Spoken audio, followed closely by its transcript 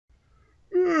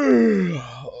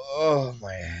Oh,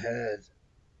 my head.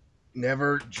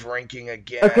 Never drinking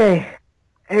again. Okay.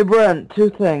 Hey, Brent, two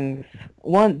things.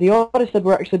 One, the author said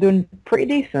we're actually doing pretty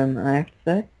decent, I have to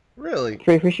say. Really?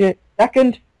 Pretty appreciate it.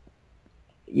 Second,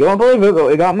 you won't believe it, but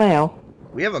we got mail.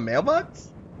 We have a mailbox?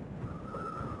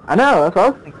 I know, that's what I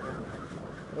was thinking.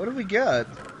 What do we got?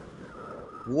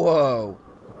 Whoa.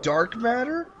 Dark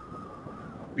matter?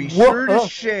 Be sure to Whoa!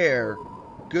 share.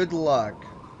 Good luck.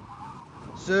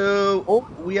 So, Oh,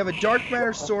 we have a dark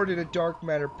matter shit. sword and a dark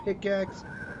matter pickaxe,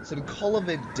 some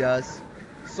Cullivant dust,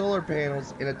 solar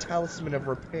panels, and a talisman of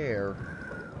repair.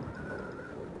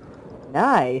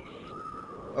 Nice.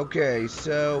 Okay,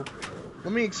 so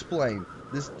let me explain.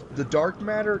 The dark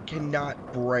matter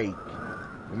cannot break,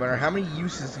 no matter how many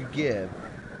uses you give.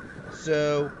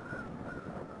 So,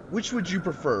 which would you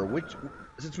prefer?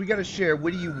 Since we gotta share,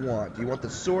 what do you want? Do you want the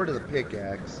sword or the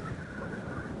pickaxe?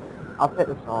 I'll take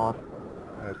the sword.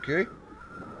 Okay.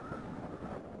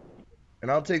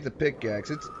 And I'll take the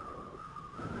pickaxe. It's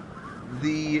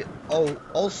the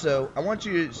also, I want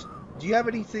you to, do you have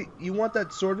anything, you want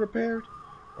that sword repaired?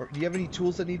 Or do you have any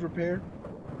tools that need repaired?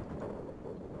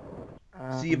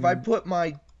 See, if I Um, put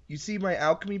my, you see my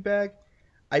alchemy bag?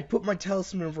 I put my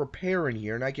talisman of repair in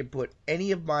here, and I can put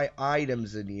any of my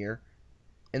items in here,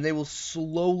 and they will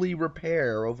slowly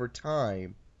repair over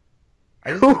time.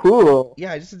 cool.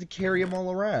 Yeah, I just have to carry them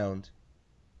all around.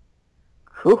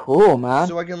 Cool, man.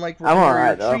 So I can, like, I'm repair your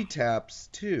alright, though. tree taps,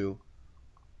 too.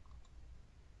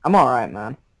 I'm alright,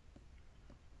 man.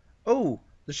 Oh,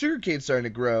 the sugarcane's starting to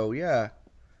grow, yeah.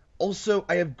 Also,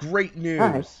 I have great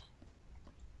Nice. news.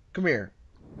 Come here.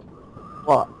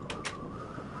 What?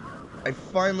 I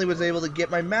finally was able to get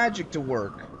my magic to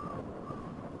work.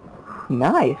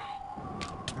 Nice.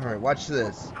 Alright, watch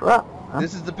this. Crap, man.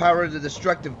 This is the power of the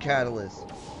destructive catalyst.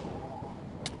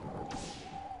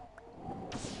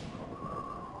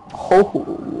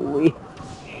 Holy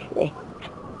shit.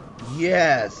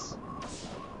 Yes.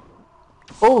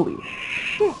 Holy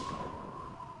shit.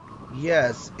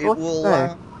 Yes, it What's will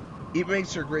that? it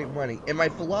makes her great money. And my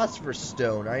philosopher's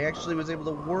stone, I actually was able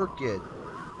to work it.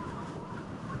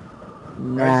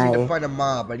 I just need to Nice. find a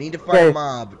mob. I need to find a Okay.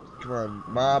 mob. Come on,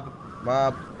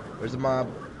 mob. Where's the mob?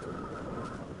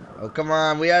 Oh, come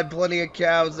on. We had plenty of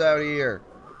cows out here.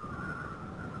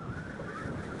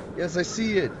 Yes, I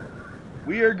see it.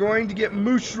 We are going to get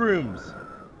mooshrooms.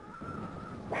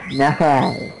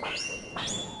 Nice.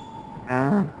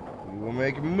 We will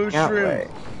make Can't mooshrooms. wait.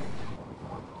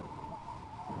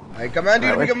 I command you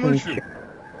Right, to let's become finish mushroom. it.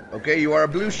 Okay, you are a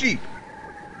blue sheep.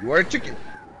 You are a chicken.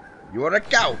 You are a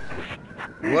cow.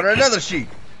 You are another sheep.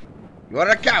 You are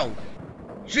a cow.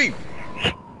 Sheep.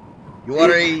 You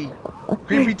are a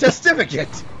creepy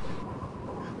testificate.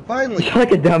 Finally. You're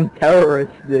like a dumb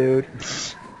terrorist, dude.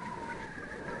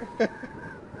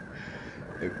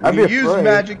 When I'd you be use afraid.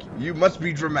 magic, you must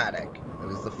be dramatic. That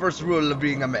is the first rule of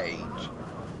being a mage.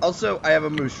 Also, I have a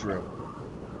mooshroom.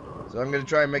 So I'm going to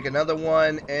try and make another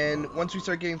one. And once we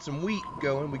start getting some wheat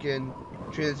going, we can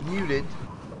transmute it.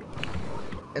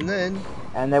 And then,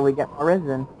 And then we get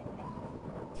arisen.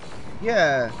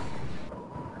 yeah.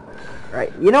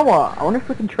 Right, you know what? I wonder if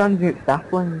we can transmute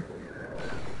saplings.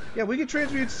 Yeah, we can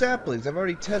transmute saplings. I've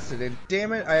already tested it.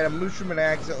 Damn it, I had a mushroom and I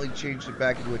accidentally changed it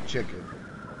back into a chicken.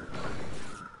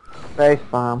 Face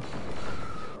farm.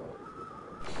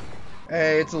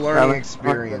 Hey, it's a Right, learning let's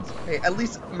mark this. experience. Hey, at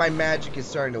least my magic is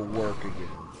starting to work again.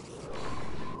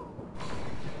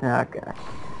 Okay.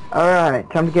 Alright,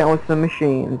 time to get on with some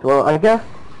machines. Well, I guess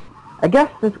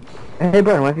this... Hey, Bren,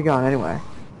 where have you gone anyway?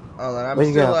 Hold on, I'm Where'd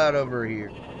you still go? out over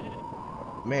here.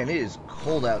 Man, it is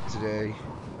cold out today.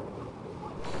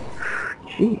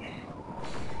 Jeez.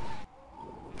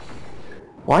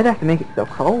 Why'd I have to make it so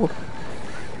cold?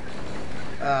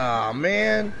 Ah,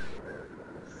 man.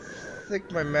 I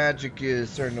think my magic is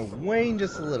starting to wane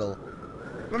just a little.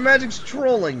 My magic's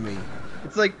trolling me.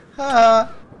 It's like,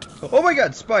 haha. Oh my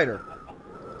god, spider.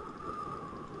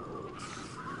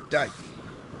 Die.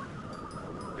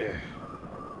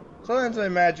 Sometimes my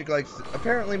magic likes to,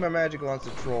 apparently my magic wants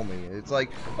to troll me. It's like,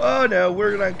 oh no,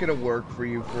 we're not gonna work for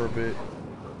you for a bit.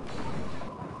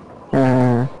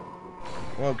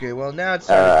 Okay, well now it's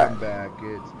starting to come back.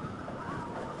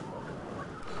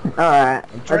 Alright.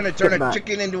 I'm trying to Let's turn get a back.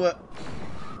 chicken into a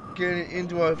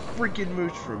freaking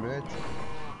mooshroom. It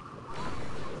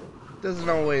doesn't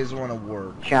always want to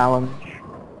work. Challenge.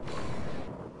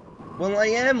 Well, I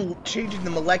am changing the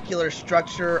molecular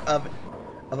structure of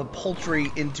a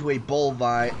poultry into a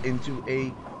bovine, into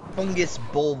a fungus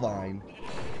bovine.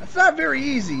 That's not very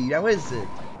easy, now is it?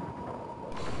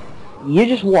 You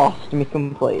just lost me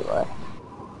completely.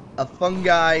 A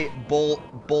fungi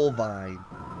bovine.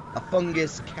 a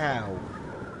fungus cow.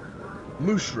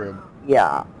 Mooshroom.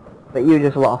 Yeah, but you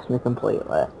just lost me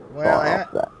completely. Well,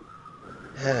 That.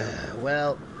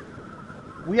 well,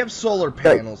 we have solar So,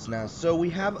 panels now, so we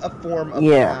have a form of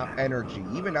yeah, energy.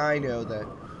 Even I know that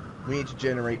we need to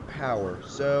generate power.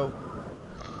 So,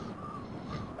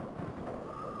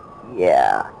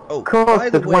 yeah. oh, Of course, by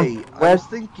the there's one. way, I Where's was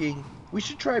thinking we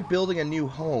should try building a new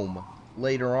home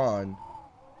later on.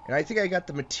 And I think I got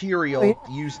the oh yeah. material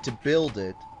used to build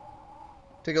it.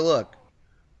 Take a look.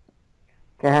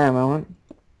 Okay, hang on a moment.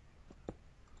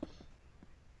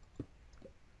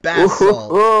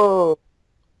 Basalt. Ooh,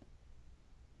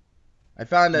 I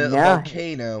found a nah.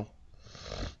 volcano.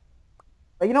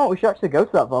 But you know what? We should actually go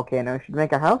to that volcano. We should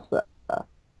make a house there.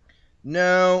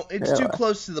 No, it's too Really?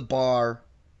 close to the bar.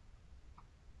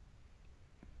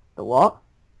 The what?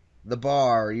 The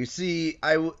bar. You see,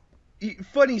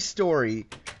 funny story.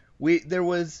 There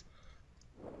was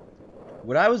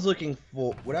what I was looking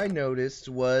for. What I noticed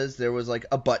was there was like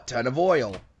a butt ton of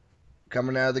oil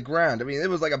coming out of the ground. I mean, it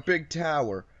was like a big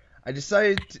tower. I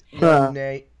decided one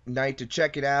night to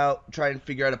check it out, try and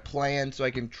figure out a plan so I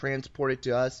can transport it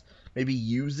to us, maybe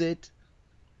use it.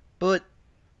 But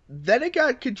then it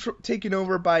got taken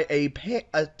over by a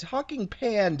talking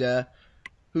panda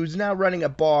who's now running a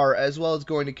bar as well as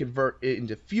going to convert it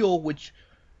into fuel, which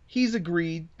he's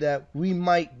agreed that we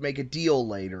might make a deal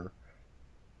later.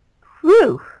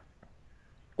 Whew.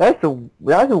 That's a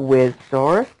weird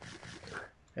story.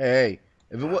 Hey,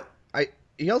 if it was,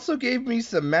 he also gave me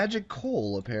some magic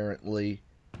coal apparently.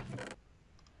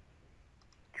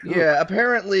 Yeah,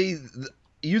 apparently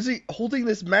having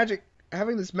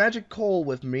this magic coal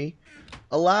with me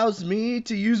allows me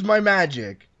to use my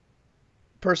magic.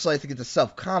 Personally, I think it's a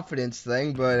self-confidence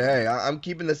thing, but hey, I'm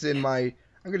keeping this in my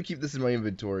I'm gonna keep this in my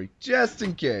inventory just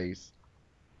in case.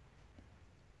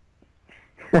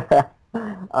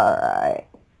 Alright.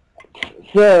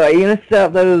 So, are you gonna set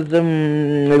up those,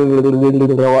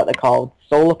 what they're called?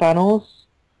 Solar panels?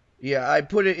 Yeah, I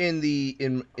put it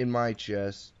in my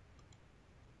chest.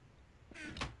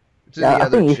 It's in Yeah, the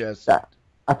other chest.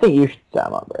 I think you should set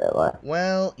them up, really.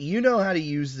 Well, you know how to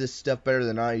use this stuff better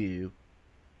than I do.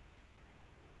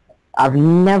 I've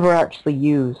never actually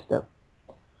used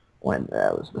one of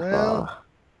those before. Well,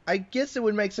 I guess it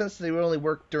would make sense that they would only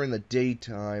work during the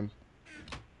daytime.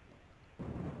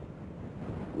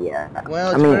 Yeah.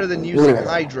 Well, it's better than using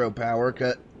hydropower,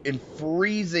 'cause in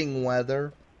freezing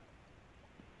weather.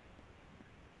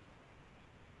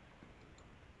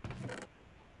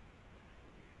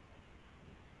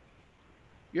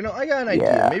 You know, I got an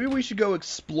idea. Maybe we should go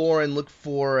explore and look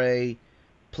for a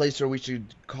place where we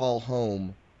should call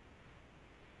home.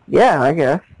 Yeah, I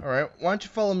guess. Alright, why don't you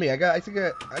follow me? I think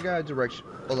I got a direction.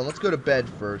 Hold on, let's go to bed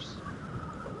first.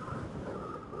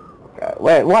 Okay.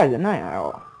 Wait, why is it night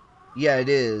hour? Yeah, it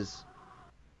is.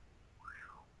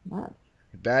 What?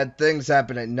 Bad things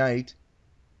happen at night.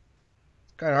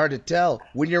 It's kind of hard to tell.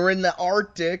 When you're in the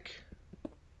Arctic.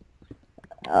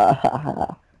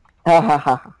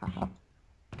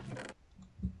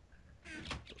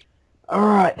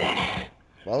 Alright.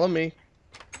 Follow me.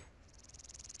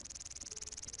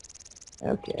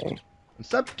 Okay. And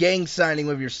stop gang signing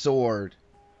with your sword.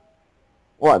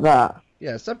 What, that?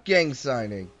 Yeah, stop gang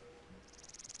signing.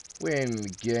 We ain't in the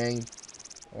gang.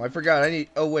 Oh, I forgot.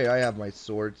 Oh, wait, I have my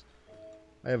swords.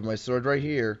 I have my sword right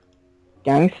here.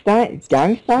 Gang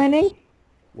signing?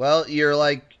 Well,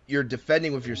 you're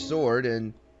defending with your sword,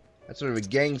 and that's sort of a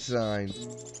gang sign.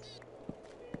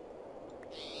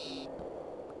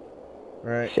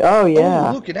 Alright. Oh, yeah.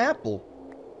 Oh, look, an apple.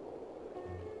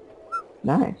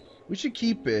 Nice. We should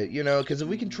keep it, you know, because if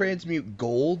we can transmute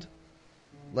gold,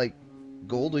 we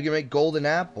can make golden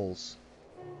apples.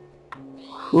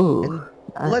 Ooh.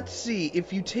 And let's see,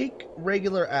 if you take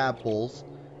regular apples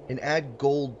and add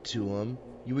gold to them,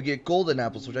 you would get golden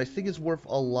apples, which I think is worth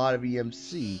a lot of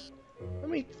EMC. Let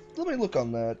me look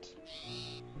on that.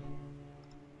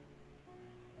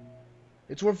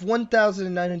 It's worth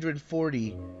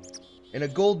 1,940. And a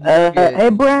gold nugget. Hey,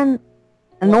 Bren,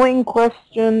 annoying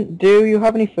question. Do you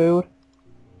have any food?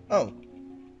 Oh.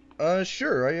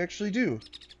 Sure, I actually do.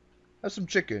 Have some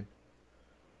chicken.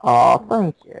 Oh,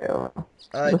 thank you.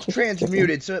 It's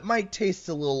transmuted, so it might taste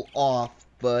a little off,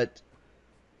 but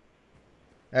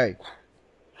hey.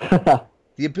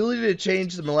 The ability to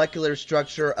change the molecular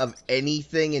structure of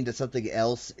anything into something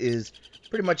else is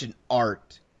pretty much an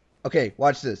art. Okay,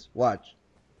 watch this. Watch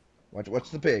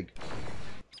the pig.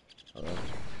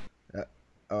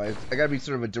 I gotta be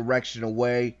sort of a direction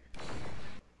away.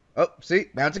 Oh, see?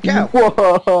 Now it's a cow.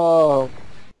 Whoa!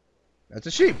 That's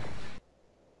a sheep.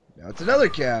 Now it's another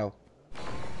cow.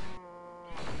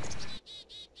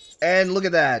 And look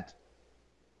at that.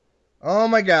 Oh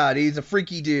my god, he's a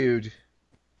freaky dude.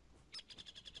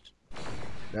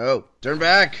 No, turn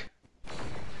back.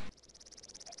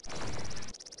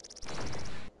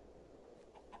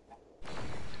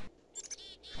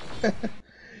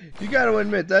 You gotta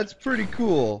admit, that's pretty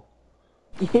cool.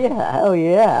 Yeah, hell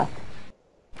yeah.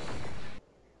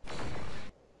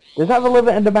 Does that have a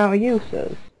limited amount of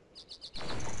uses?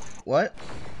 What?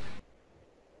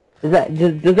 Does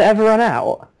it ever run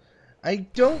out? I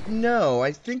don't know.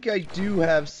 I think I do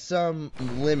have some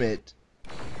limit.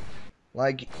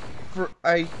 Like,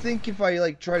 I think if I,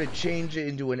 like, try to change it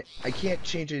into I can't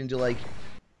change it into, like,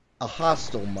 a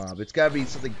hostile mob. It's gotta be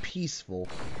something peaceful.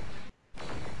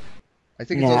 I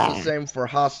think it's also the same for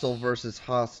hostile versus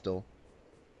hostile.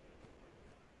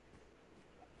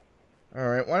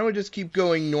 Alright, why don't we just keep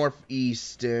going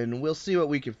northeast, and we'll see what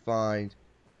we can find.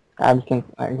 I'm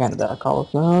gonna better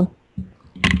cobblestone.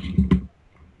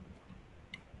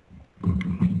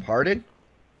 Pardon?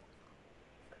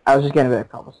 I was just getting a bit of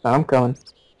cobblestone. I'm coming.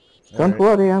 Don't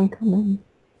worry, I'm coming.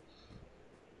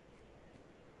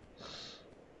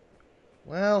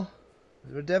 Well,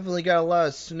 we definitely got a lot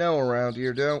of snow around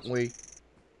here, don't we?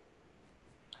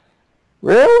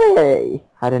 Really?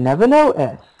 I'd have never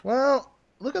noticed. Well,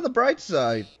 look at the bright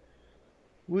side.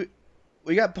 We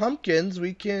got pumpkins.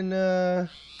 We can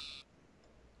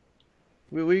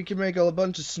we can make a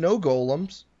bunch of snow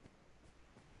golems.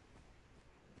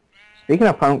 Speaking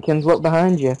of pumpkins, look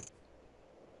behind you.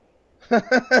 Ha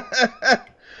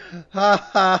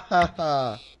ha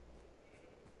ha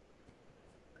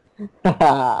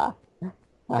ha.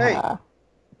 Hey,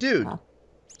 dude.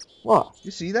 What? You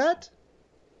see that?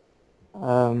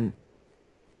 Not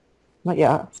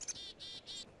yet.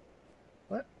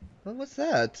 What? What's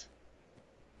that?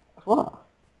 What?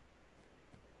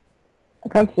 I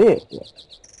can't see it yet.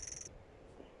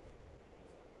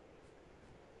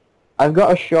 I've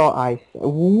got a short ice.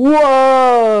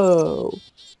 Whoa!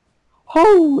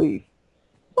 Holy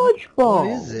fudge balls!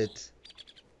 What is it?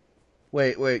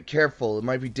 Wait, careful. It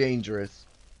might be dangerous.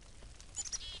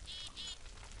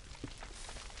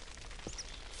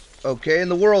 Okay, and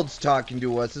the world's talking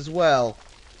to us as well.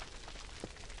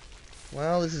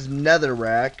 Well, this is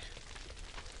netherrack.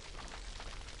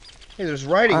 Hey, there's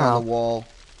writing on the wall.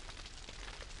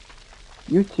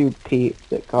 YouTube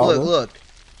peeps, it calls. Look.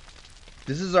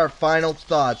 This is our final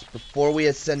thoughts before we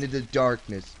ascended to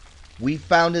darkness. We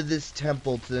founded this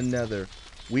temple to the nether.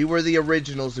 We were the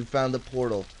originals who found the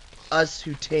portal. Us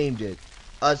who tamed it.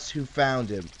 Us who found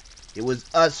him. It was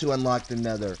us who unlocked the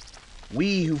nether.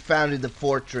 We who founded the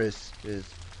fortress.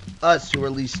 Us who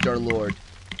released our lord.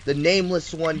 The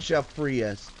nameless one shall free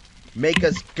us. Make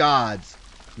us gods.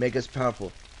 Make us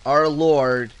powerful. Our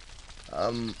lord,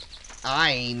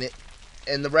 Ein,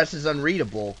 and the rest is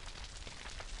unreadable.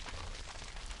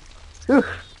 Whew.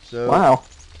 So, wow.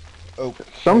 Okay.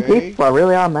 Some people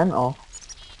really are mental.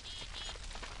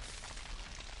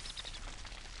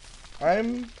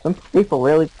 Some people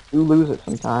really do lose it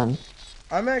sometimes.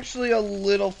 I'm actually a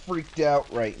little freaked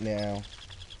out right now.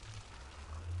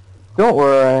 Don't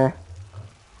worry.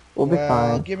 We'll be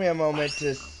fine. Give me a moment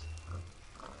to...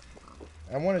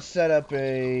 I want to set up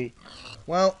a...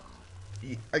 Well,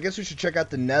 I guess we should check out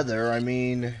the nether. I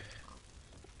mean...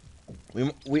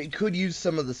 We could use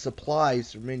some of the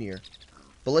supplies from in here.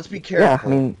 But let's be careful. Yeah, I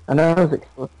mean, I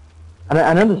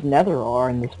know there's nether ore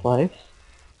in this place.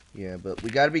 Yeah, but we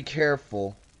gotta be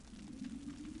careful.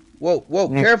 Whoa,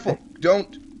 careful!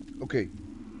 Don't... Okay.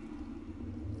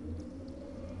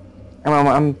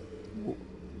 I'm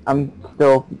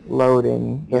still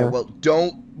loading. Yeah, well,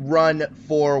 don't run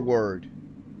forward.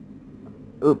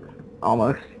 Oops,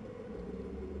 almost.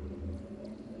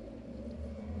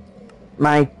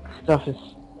 My stuff is...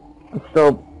 I'm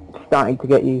still starting to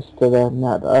get used to the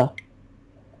nether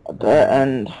a bit,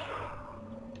 and...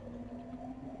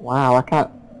 Wow, I can't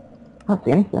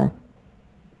see anything.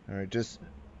 Alright, just...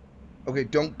 Okay,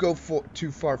 don't go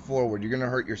too far forward. You're gonna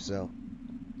hurt yourself.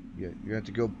 Yeah, you have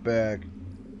to go back.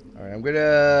 Alright, I'm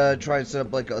gonna try and set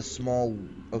up like a small...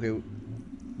 Okay,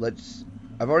 let's...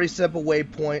 I've already set up a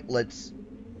waypoint. Let's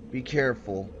be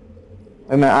careful.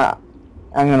 Wait a minute,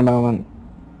 hang on a moment.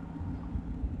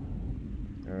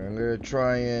 Alright, I'm gonna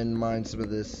try and mine some of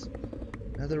this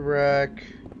netherrack.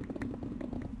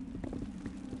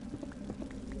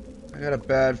 I got a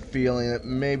bad feeling that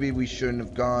maybe we shouldn't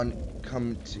have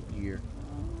come to here.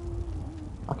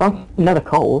 I found another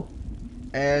coal.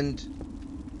 And...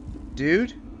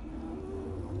 Dude?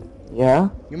 Yeah?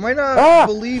 You might not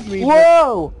believe me,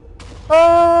 Whoa!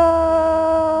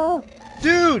 Ah!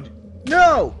 Dude!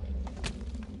 No!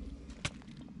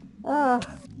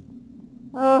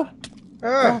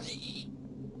 Ah!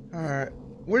 Alright.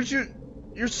 Where's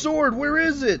your sword? Where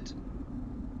is it?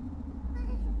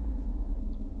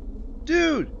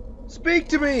 Dude! Speak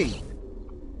to me!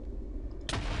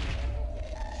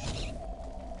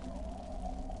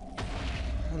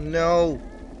 Oh no.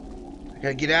 I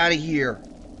gotta get out of here.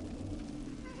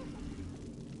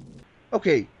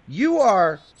 Okay, you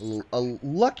are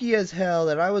lucky as hell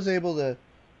that I was able to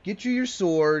get you your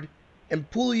sword and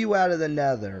pull you out of the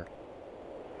nether.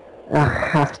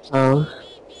 I suppose.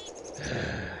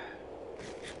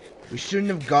 We shouldn't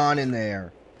have gone in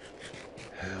there.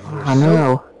 We're I so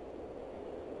know.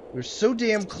 we're so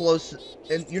damn close,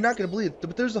 and you're not gonna believe it,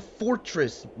 but there's a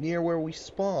fortress near where we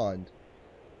spawned,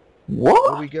 where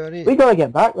What? we got We in. gotta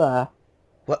get back there.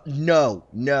 But no,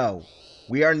 no,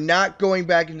 we are not going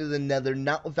back into the nether,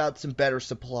 not without some better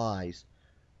supplies.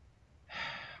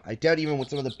 I doubt even with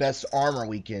some of the best armor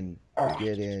we can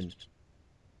get in.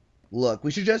 Look,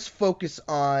 we should just focus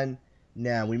on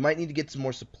now. We might need to get some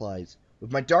more supplies.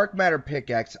 With my dark matter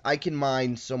pickaxe, I can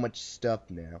mine so much stuff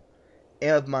now.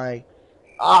 And with my...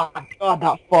 Oh god,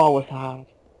 that fall was hard.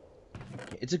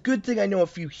 It's a good thing I know a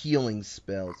few healing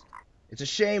spells. It's a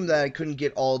shame that I couldn't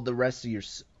get all the rest of your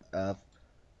stuff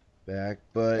back,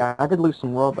 but... Yeah, I did lose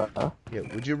some rubber. Yeah,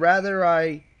 would you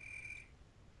rather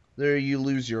you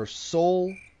lose your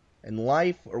soul and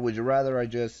life, or would you rather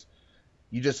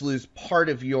you just lose part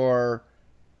of your,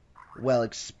 well,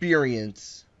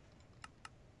 experience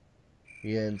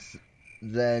against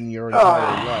than your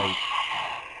entire life?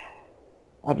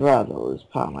 I'd rather lose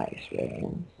part of my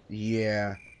experience.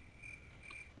 Yeah.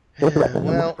 What's the reckon?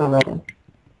 What's Well, the reckon?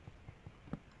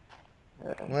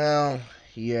 well,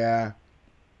 yeah.